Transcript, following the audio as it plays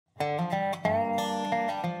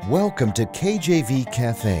Welcome to KJV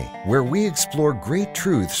Cafe, where we explore great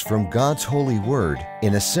truths from God's holy word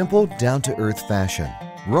in a simple, down-to-earth fashion.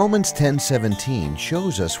 Romans 10:17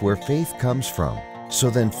 shows us where faith comes from. So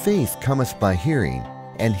then faith cometh by hearing,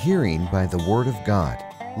 and hearing by the word of God.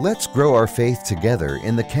 Let's grow our faith together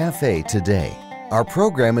in the cafe today. Our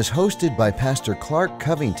program is hosted by Pastor Clark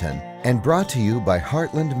Covington and brought to you by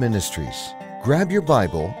Heartland Ministries. Grab your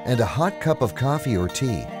Bible and a hot cup of coffee or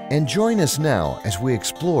tea and join us now as we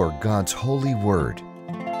explore God's holy word.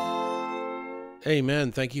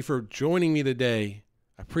 Amen. Thank you for joining me today.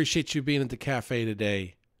 I appreciate you being at the cafe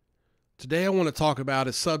today. Today I want to talk about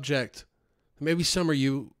a subject that maybe some of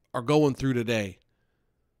you are going through today.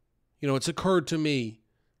 You know, it's occurred to me,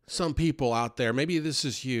 some people out there, maybe this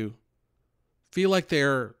is you, feel like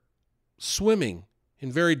they're swimming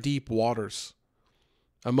in very deep waters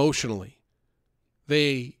emotionally.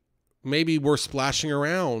 They maybe were splashing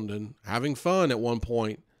around and having fun at one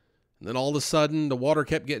point, and then all of a sudden the water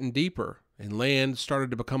kept getting deeper and land started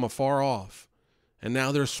to become afar off. And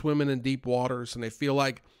now they're swimming in deep waters and they feel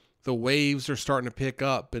like the waves are starting to pick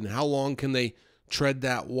up, and how long can they tread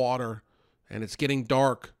that water? And it's getting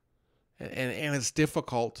dark and it's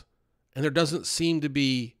difficult, and there doesn't seem to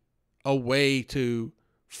be a way to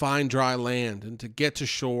find dry land and to get to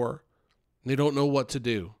shore. And they don't know what to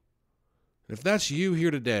do. If that's you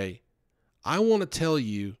here today, I want to tell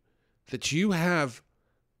you that you have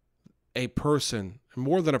a person,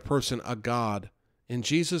 more than a person, a God in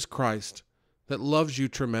Jesus Christ that loves you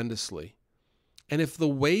tremendously. And if the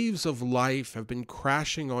waves of life have been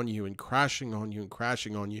crashing on you and crashing on you and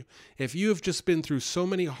crashing on you, if you have just been through so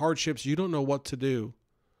many hardships you don't know what to do,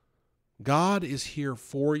 God is here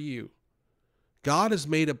for you. God has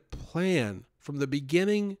made a plan from the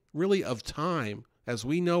beginning, really, of time as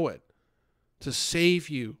we know it, to save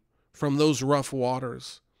you from those rough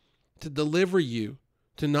waters, to deliver you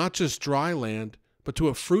to not just dry land, but to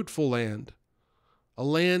a fruitful land, a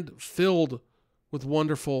land filled with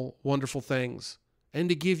wonderful, wonderful things, and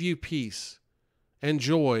to give you peace and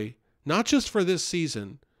joy, not just for this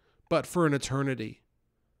season, but for an eternity.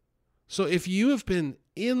 So if you have been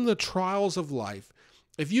in the trials of life,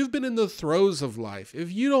 if you've been in the throes of life,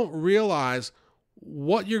 if you don't realize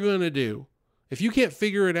what you're going to do, if you can't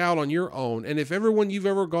figure it out on your own, and if everyone you've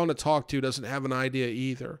ever gone to talk to doesn't have an idea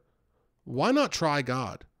either, why not try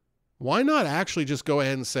God? Why not actually just go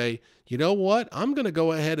ahead and say, you know what? I'm going to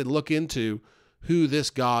go ahead and look into who this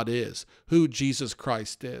God is, who Jesus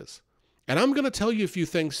Christ is. And I'm going to tell you a few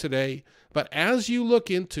things today, but as you look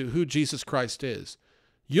into who Jesus Christ is,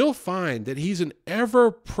 you'll find that he's an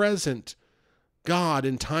ever-present God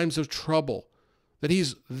in times of trouble, that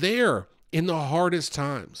he's there in the hardest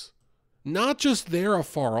times. Not just there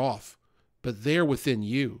afar off, but there within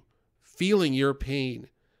you, feeling your pain,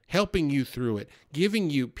 helping you through it,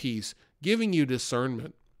 giving you peace, giving you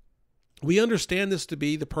discernment. We understand this to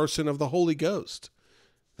be the person of the Holy Ghost.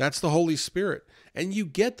 That's the Holy Spirit. And you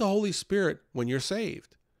get the Holy Spirit when you're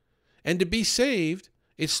saved. And to be saved,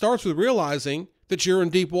 it starts with realizing that you're in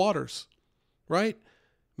deep waters, right?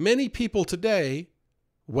 Many people today,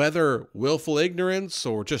 whether willful ignorance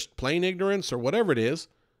or just plain ignorance or whatever it is,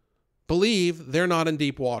 believe they're not in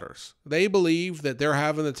deep waters. They believe that they're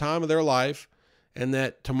having the time of their life and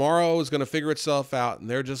that tomorrow is going to figure itself out and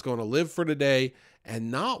they're just going to live for today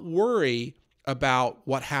and not worry about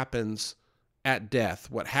what happens at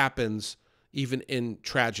death, what happens even in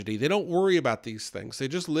tragedy. They don't worry about these things. They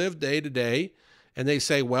just live day to day and they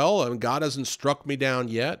say, well, God hasn't struck me down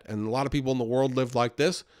yet, and a lot of people in the world live like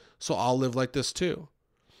this, so I'll live like this too.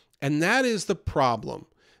 And that is the problem.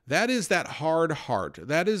 That is that hard heart.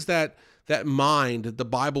 That is that mind that the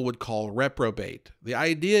Bible would call reprobate. The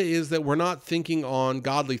idea is that we're not thinking on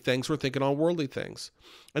godly things, we're thinking on worldly things.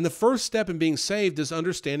 And the first step in being saved is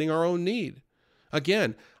understanding our own need.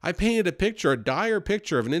 Again, I painted a picture, a dire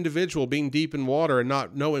picture of an individual being deep in water and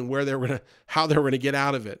not knowing how they were going to get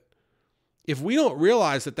out of it. If we don't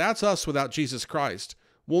realize that that's us without Jesus Christ,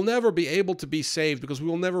 we'll never be able to be saved because we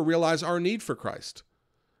will never realize our need for Christ.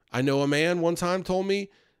 I know a man one time told me,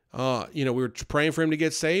 we were praying for him to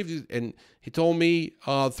get saved, and he told me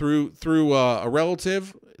through a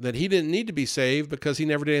relative that he didn't need to be saved because he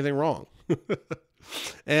never did anything wrong.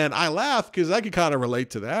 And I laughed because I could kind of relate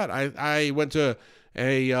to that. I went to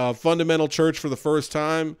a fundamental church for the first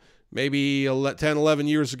time, maybe 10, 11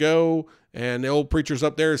 years ago, and the old preacher's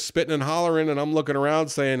up there spitting and hollering, and I'm looking around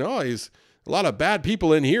saying, oh, he's a lot of bad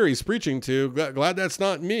people in here he's preaching to. Glad that's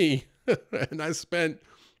not me. And I spent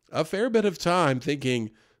a fair bit of time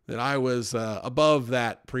thinking that I was above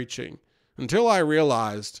that preaching until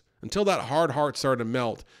that hard heart started to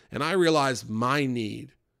melt and I realized my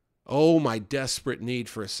need Oh, my desperate need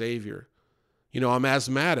for a Savior. I'm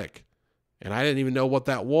asthmatic, and I didn't even know what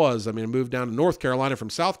that was. I moved down to North Carolina from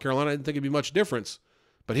South Carolina. I didn't think it'd be much difference.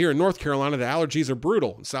 But here in North Carolina, the allergies are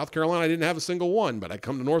brutal. In South Carolina, I didn't have a single one. But I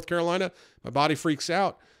come to North Carolina, my body freaks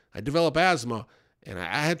out. I develop asthma, and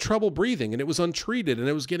I had trouble breathing, and it was untreated, and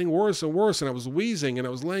it was getting worse and worse, and I was wheezing, and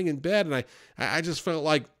I was laying in bed, and I just felt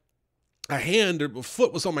like a hand or a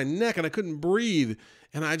foot was on my neck, and I couldn't breathe.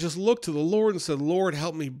 And I just looked to the Lord and said, Lord,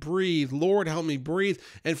 help me breathe. Lord, help me breathe.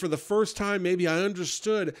 And for the first time, maybe I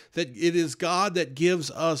understood that it is God that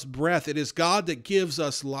gives us breath. It is God that gives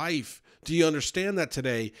us life. Do you understand that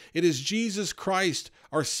today? It is Jesus Christ,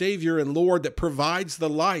 our Savior and Lord, that provides the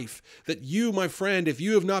life. That you, my friend, if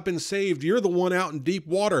you have not been saved, you're the one out in deep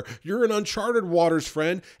water. You're in uncharted waters,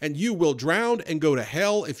 friend, and you will drown and go to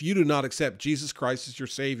hell if you do not accept Jesus Christ as your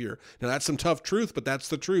Savior. Now, that's some tough truth, but that's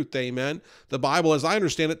the truth, amen? The Bible, as I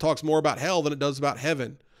understand it, talks more about hell than it does about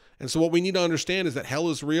heaven. And so what we need to understand is that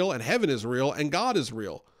hell is real and heaven is real and God is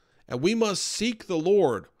real. And we must seek the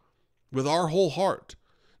Lord with our whole heart.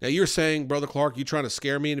 Now you're saying, Brother Clark, you trying to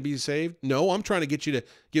scare me into being saved? No, I'm trying to get you to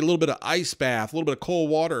get a little bit of ice bath, a little bit of cold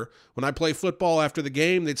water. When I play football after the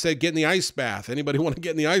game, they'd say, get in the ice bath. Anybody want to get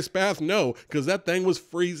in the ice bath? No, because that thing was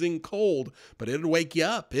freezing cold. But it'd wake you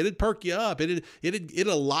up. It'd perk you up. It'd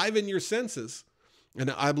enliven your senses. And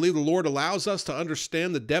I believe the Lord allows us to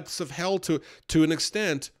understand the depths of hell to an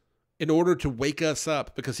extent in order to wake us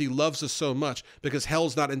up, because he loves us so much, because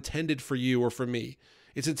hell's not intended for you or for me.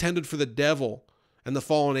 It's intended for the devil and the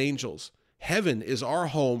fallen angels. Heaven is our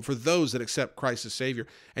home for those that accept Christ as Savior.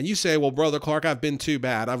 And you say, well, Brother Clark, I've been too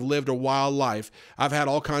bad. I've lived a wild life. I've had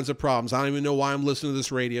all kinds of problems. I don't even know why I'm listening to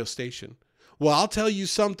this radio station. Well, I'll tell you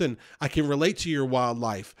something. I can relate to your wild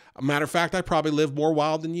life. A matter of fact, I probably lived more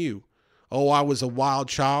wild than you. Oh, I was a wild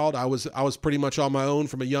child. I was pretty much on my own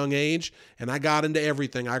from a young age, and I got into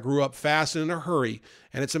everything. I grew up fast and in a hurry,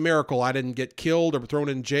 and it's a miracle I didn't get killed or thrown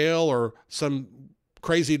in jail or some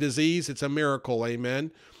crazy disease. It's a miracle,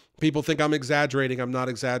 amen. People think I'm exaggerating. I'm not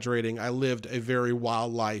exaggerating. I lived a very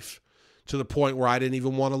wild life to the point where I didn't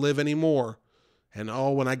even want to live anymore. And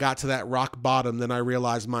when I got to that rock bottom, then I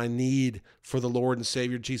realized my need for the Lord and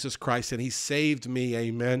Savior Jesus Christ, and he saved me,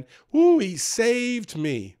 amen. Woo, he saved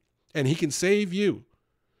me, and he can save you.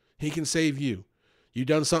 He can save you. You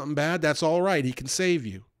done something bad, that's all right. He can save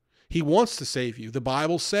you. He wants to save you. The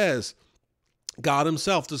Bible says God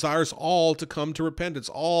himself desires all to come to repentance,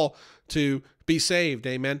 all to be saved.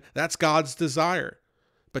 Amen. That's God's desire.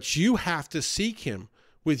 But you have to seek him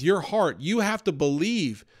with your heart. You have to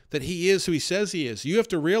believe that he is who he says he is. You have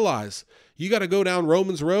to realize you got to go down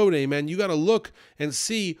Romans Road. Amen. You got to look and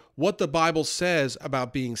see what the Bible says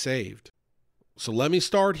about being saved. So let me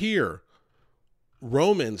start here.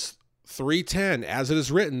 Romans 3:10, as it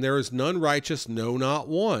is written, there is none righteous, no, not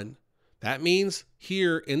one. That means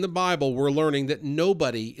here in the Bible, we're learning that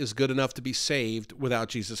nobody is good enough to be saved without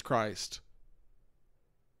Jesus Christ.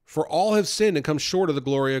 For all have sinned and come short of the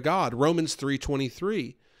glory of God. Romans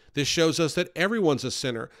 3:23. This shows us that everyone's a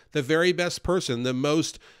sinner. The very best person, the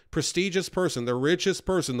most prestigious person, the richest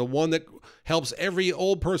person, the one that helps every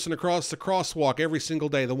old person across the crosswalk every single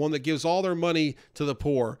day, the one that gives all their money to the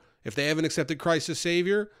poor. If they haven't accepted Christ as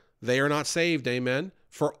Savior, they are not saved. Amen.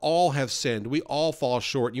 For all have sinned. We all fall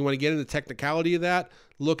short. You want to get into the technicality of that?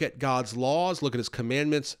 Look at God's laws, look at his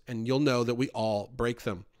commandments, and you'll know that we all break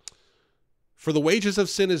them. For the wages of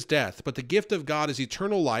sin is death, but the gift of God is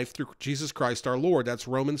eternal life through Jesus Christ our Lord. That's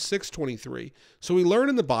Romans 6:23. So we learn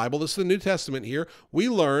in the Bible, this is the New Testament here, we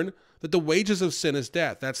learn that the wages of sin is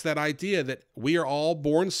death. That's that idea that we are all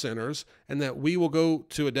born sinners and that we will go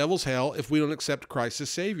to a devil's hell if we don't accept Christ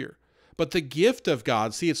as Savior. But the gift of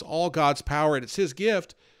God, see, it's all God's power and it's his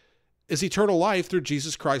gift, is eternal life through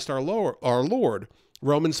Jesus Christ our Lord.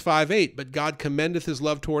 Romans 5:8, but God commendeth his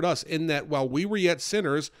love toward us in that while we were yet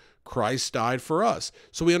sinners, Christ died for us.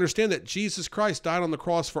 So we understand that Jesus Christ died on the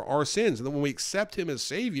cross for our sins. And then when we accept him as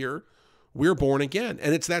Savior, we're born again.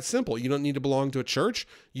 And it's that simple. You don't need to belong to a church.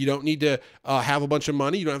 You don't need to have a bunch of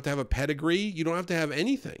money. You don't have to have a pedigree. You don't have to have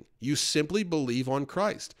anything. You simply believe on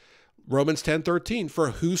Christ. Romans 10:13,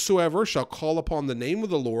 for whosoever shall call upon the name of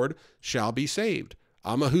the Lord shall be saved.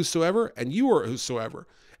 I'm a whosoever and you are a whosoever.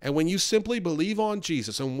 And when you simply believe on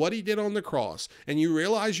Jesus and what he did on the cross, and you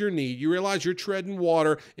realize your need, you realize you're treading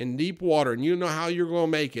water in deep water, and you know how you're going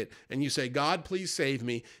to make it, and you say, God, please save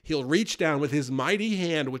me, he'll reach down with his mighty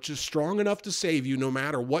hand, which is strong enough to save you no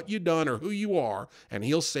matter what you've done or who you are, and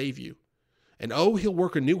he'll save you. And he'll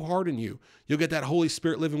work a new heart in you. You'll get that Holy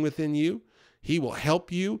Spirit living within you. He will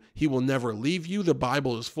help you. He will never leave you. The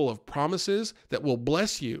Bible is full of promises that will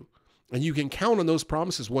bless you, and you can count on those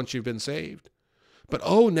promises once you've been saved. But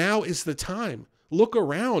oh, now is the time. Look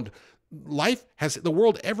around. Has the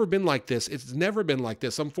world ever been like this? It's never been like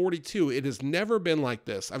this. I'm 42. It has never been like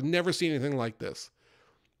this. I've never seen anything like this.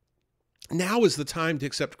 Now is the time to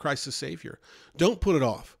accept Christ as Savior. Don't put it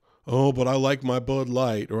off. Oh, but I like my Bud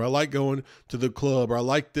Light, or I like going to the club, or I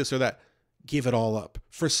like this or that. Give it all up.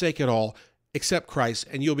 Forsake it all. Accept Christ,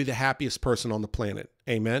 and you'll be the happiest person on the planet.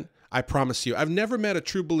 Amen. I promise you. I've never met a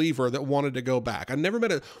true believer that wanted to go back. I've never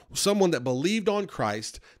met someone that believed on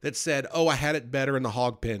Christ that said, oh, I had it better in the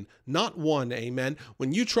hog pen. Not one. Amen.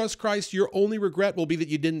 When you trust Christ, your only regret will be that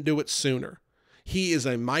you didn't do it sooner. He is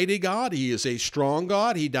a mighty God. He is a strong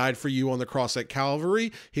God. He died for you on the cross at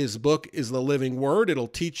Calvary. His book is the living word. It'll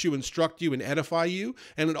teach you, instruct you, and edify you.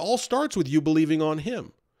 And it all starts with you believing on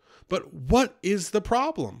him. But what is the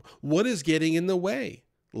problem? What is getting in the way?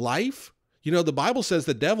 Life? You know, the Bible says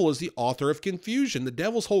the devil is the author of confusion. The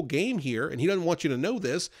devil's whole game here, and he doesn't want you to know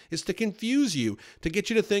this, is to confuse you, to get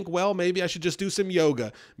you to think, well, maybe I should just do some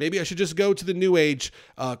yoga. Maybe I should just go to the New Age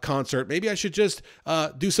concert. Maybe I should just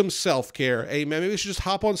do some self-care. Amen. Maybe I should just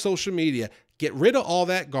hop on social media. Get rid of all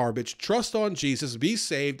that garbage. Trust on Jesus. Be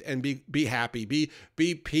saved and be happy. Be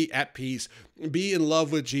at peace. Be in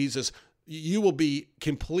love with Jesus. You will be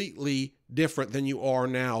completely different than you are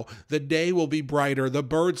now. The day will be brighter. The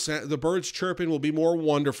birds chirping will be more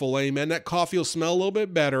wonderful. Amen. That coffee will smell a little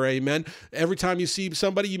bit better. Amen. Every time you see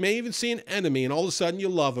somebody, you may even see an enemy, and all of a sudden you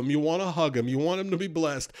love them. You want to hug them. You want them to be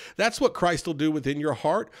blessed. That's what Christ will do within your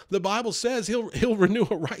heart. The Bible says he'll renew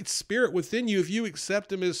a right spirit within you. If you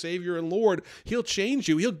accept him as Savior and Lord, he'll change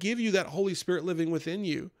you. He'll give you that Holy Spirit living within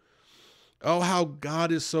you. Oh, how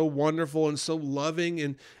God is so wonderful and so loving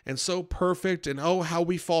and so perfect. And oh, how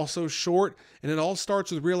we fall so short. And it all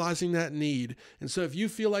starts with realizing that need. And so if you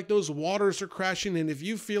feel like those waters are crashing, and if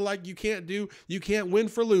you feel like you can't win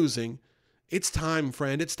for losing, it's time,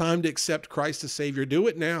 friend. It's time to accept Christ as Savior. Do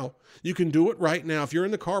it now. You can do it right now. If you're in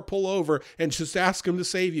the car, pull over and just ask him to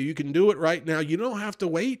save you. You can do it right now. You don't have to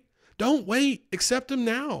wait. Don't wait. Accept him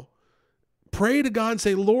now. Pray to God and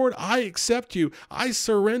say, Lord, I accept you. I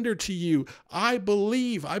surrender to you. I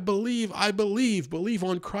believe. Believe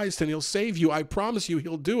on Christ and he'll save you. I promise you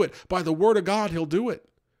he'll do it. By the word of God, he'll do it.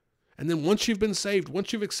 And then once you've been saved,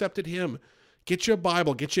 once you've accepted him, get you a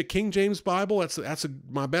Bible. Get you a King James Bible. That's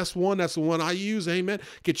my best one. That's the one I use. Amen.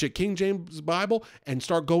 Get you a King James Bible and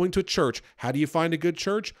start going to church. How do you find a good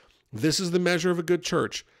church? This is the measure of a good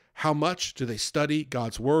church. How much do they study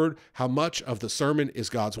God's word? How much of the sermon is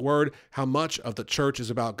God's word? How much of the church is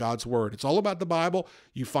about God's word? It's all about the Bible.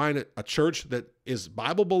 You find a church that is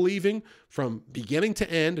Bible believing from beginning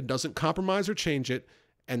to end and doesn't compromise or change it.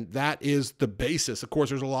 And that is the basis. Of course,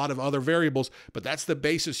 there's a lot of other variables, but that's the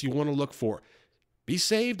basis you want to look for. Be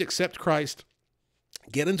saved, accept Christ,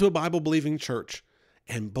 get into a Bible believing church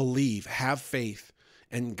and believe, have faith,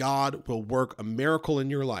 and God will work a miracle in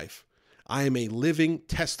your life. I am a living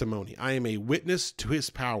testimony. I am a witness to his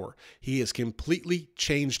power. He has completely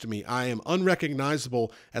changed me. I am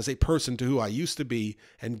unrecognizable as a person to who I used to be,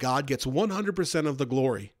 and God gets 100% of the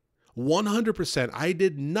glory. 100%. I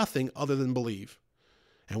did nothing other than believe.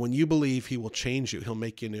 And when you believe, he will change you. He'll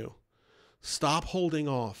make you new. Stop holding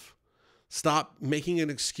off. Stop making an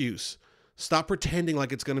excuse. Stop pretending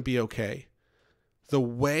like it's going to be okay. The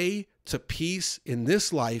way to peace in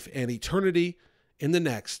this life and eternity in the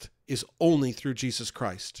next is only through Jesus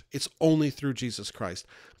Christ. It's only through Jesus Christ.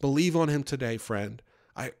 Believe on him today, friend.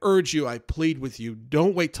 I urge you, I plead with you,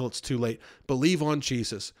 don't wait till it's too late. Believe on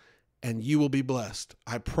Jesus and you will be blessed.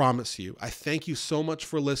 I promise you. I thank you so much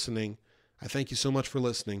for listening.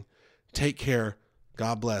 Take care.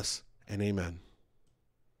 God bless and amen.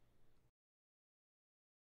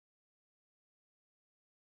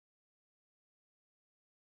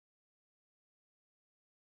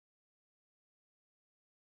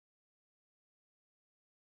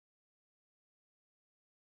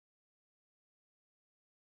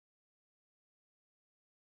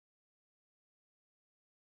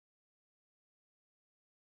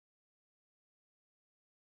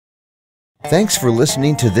 Thanks for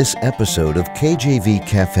listening to this episode of KJV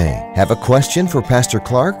Cafe. Have a question for Pastor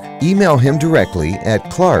Clark? Email him directly at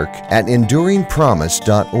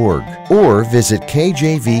clark@enduringpromise.org or visit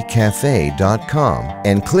kjvcafe.com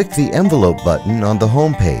and click the envelope button on the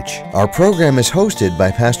homepage. Our program is hosted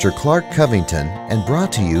by Pastor Clark Covington and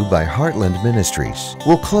brought to you by Heartland Ministries.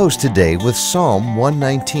 We'll close today with Psalm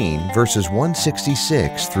 119, verses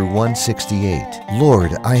 166 through 168.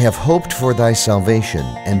 Lord, I have hoped for thy salvation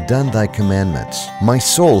and done thy commandments. My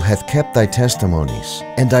soul hath kept thy testimonies,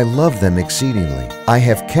 and I love them exceedingly. I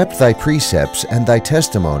have kept thy precepts and thy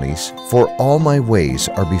testimonies, for all my ways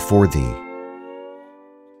are before thee.